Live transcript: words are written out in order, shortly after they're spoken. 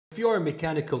If you're a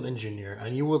mechanical engineer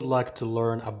and you would like to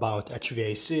learn about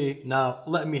HVAC, now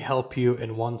let me help you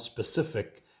in one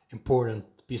specific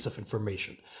important piece of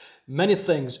information. Many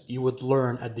things you would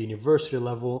learn at the university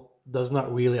level does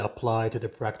not really apply to the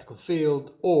practical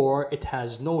field, or it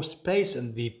has no space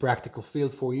in the practical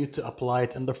field for you to apply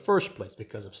it in the first place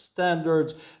because of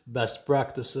standards, best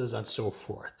practices, and so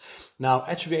forth. Now,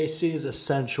 HVAC is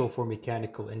essential for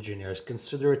mechanical engineers.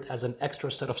 Consider it as an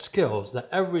extra set of skills that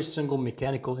every single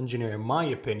mechanical engineer, in my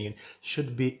opinion,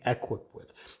 should be equipped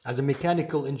with. As a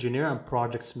mechanical engineer and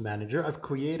projects manager, I've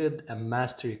created a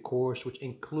mastery course which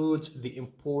includes the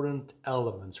important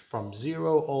elements from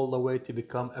zero all the way to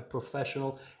become a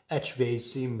professional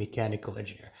HVAC mechanical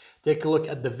engineer. Take a look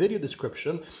at the video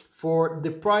description. For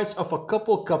the price of a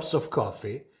couple cups of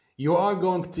coffee, you are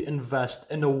going to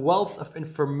invest in a wealth of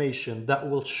information that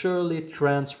will surely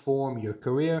transform your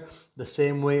career the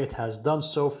same way it has done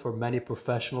so for many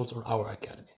professionals on our academy.